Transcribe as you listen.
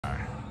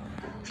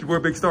It's your boy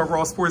Big Star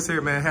Raw Sports here,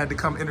 man. Had to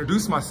come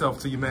introduce myself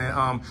to you,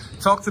 man.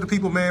 Talk to the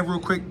people, man, real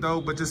quick though,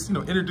 but just,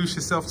 introduce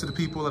yourself to the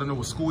people. Let them know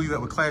what school you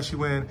at, what class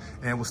you in,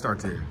 and we'll start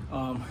there.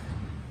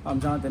 I'm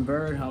Jonathan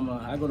Byrd.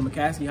 I go to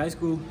MCCASKEY High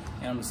School,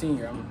 and I'm a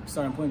senior. I'm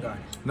starting point guard.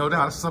 No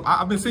doubt.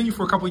 I've been seeing you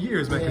for a couple of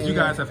years, man, because you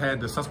guys have had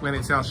the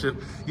Susquehanna Township,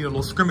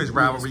 little scrimmage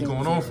rivalry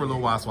going on for a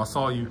little while. So I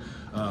saw you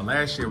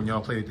last year when y'all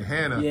played at the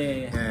Hannah,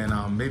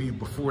 and maybe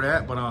before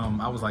that. But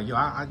I was like, yo,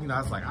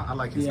 I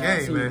like his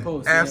game, man.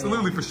 Post,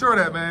 absolutely, for sure,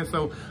 that, man.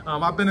 So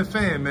I've been a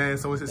fan, man.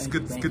 So it's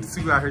good to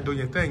see you out here doing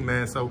your thing,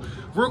 man. So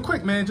real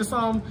quick, man, just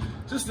talk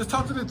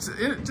to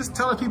just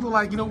tell the people,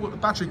 like,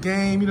 about your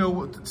game,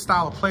 what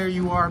style of player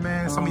you are,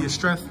 man. Some of your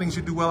strengths, things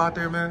you do well out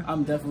there, man.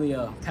 I'm definitely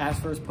a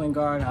pass-first point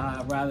guard.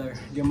 I'd rather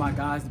give my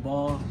guys the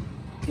ball,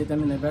 get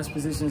them in their best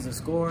positions to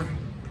score,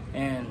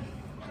 and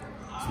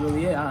that's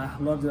really it. I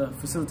love to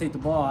facilitate the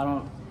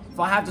ball. If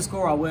I have to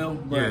score, I will.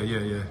 But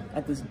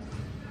at this,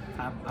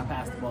 I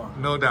pass the ball.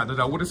 No doubt, no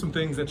doubt. What are some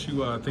things that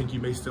you think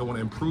you may still want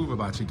to improve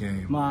about your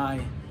game?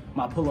 My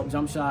pull-up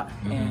jump shot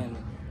and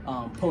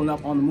pulling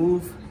up on the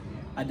move.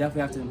 I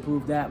definitely have to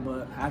improve that,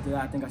 but after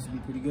that, I think I should be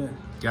pretty good.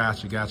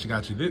 Got you.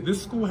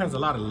 This school has a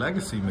lot of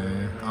legacy,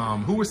 man.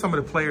 Who were some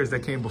of the players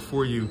that came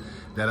before you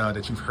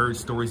that you've heard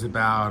stories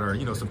about,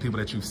 or some people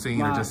that you've seen?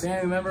 My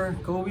family member,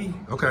 Kobe.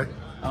 Okay.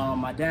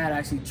 My dad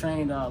actually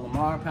trained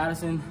Lamar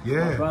Patterson.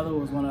 Yeah. My brother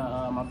was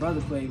my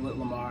brother played with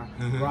Lamar,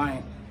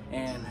 Bryant,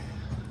 and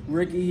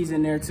Ricky, he's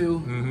in there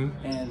too,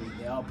 and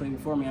they all played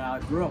before me. I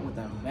grew up with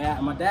them.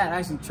 My dad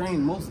actually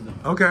trained most of them.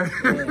 Okay,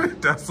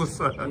 that's what's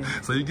up.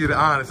 So you get it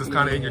honest. It's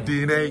kind of in your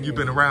DNA, and you've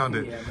been around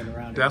it. Yeah, I've been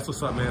around that's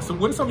what's up, man. So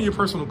what are some of your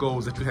personal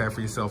goals that you have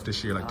for yourself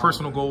this year? Like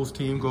personal goals,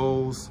 team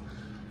goals?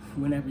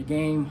 Win every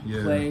game,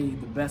 play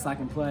the best I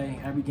can play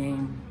every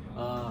game,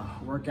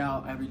 work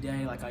out every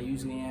day like I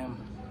usually am.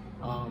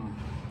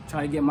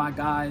 Try to get my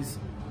guys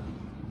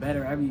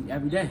better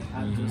every day.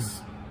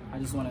 I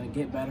just want to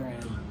get better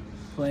and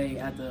play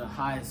at the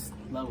highest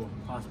level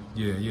possible.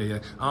 Yeah.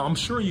 I'm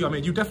sure you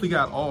definitely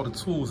got all the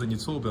tools in your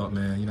tool belt,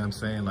 man. You know what I'm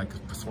saying? Like,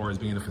 as far as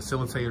being a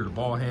facilitator, the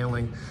ball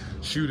handling,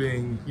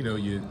 shooting,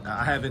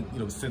 I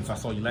haven't, since I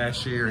saw you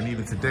last year and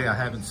even today, I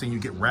haven't seen you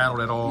get rattled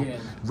at all. Yeah.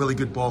 Really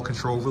good ball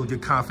control, really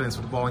good confidence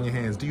with the ball in your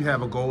hands. Do you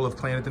have a goal of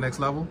playing at the next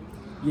level?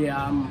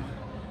 Yeah,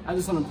 I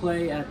just want to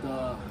play at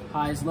the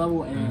highest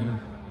level and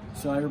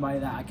show everybody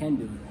that I can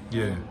do it.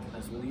 Yeah.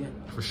 That's really it.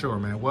 For sure,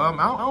 man. Well,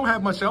 I don't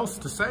have much else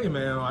to say,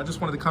 man. I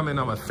just wanted to come in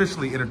and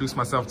officially introduce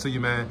myself to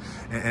you, man,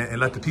 and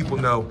let the people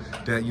know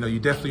that, you're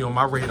definitely on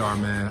my radar,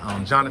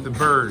 man. Jonathan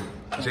Byrd,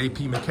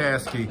 JP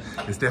McCaskey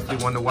is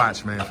definitely one to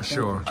watch, man, for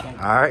sure.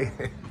 All right.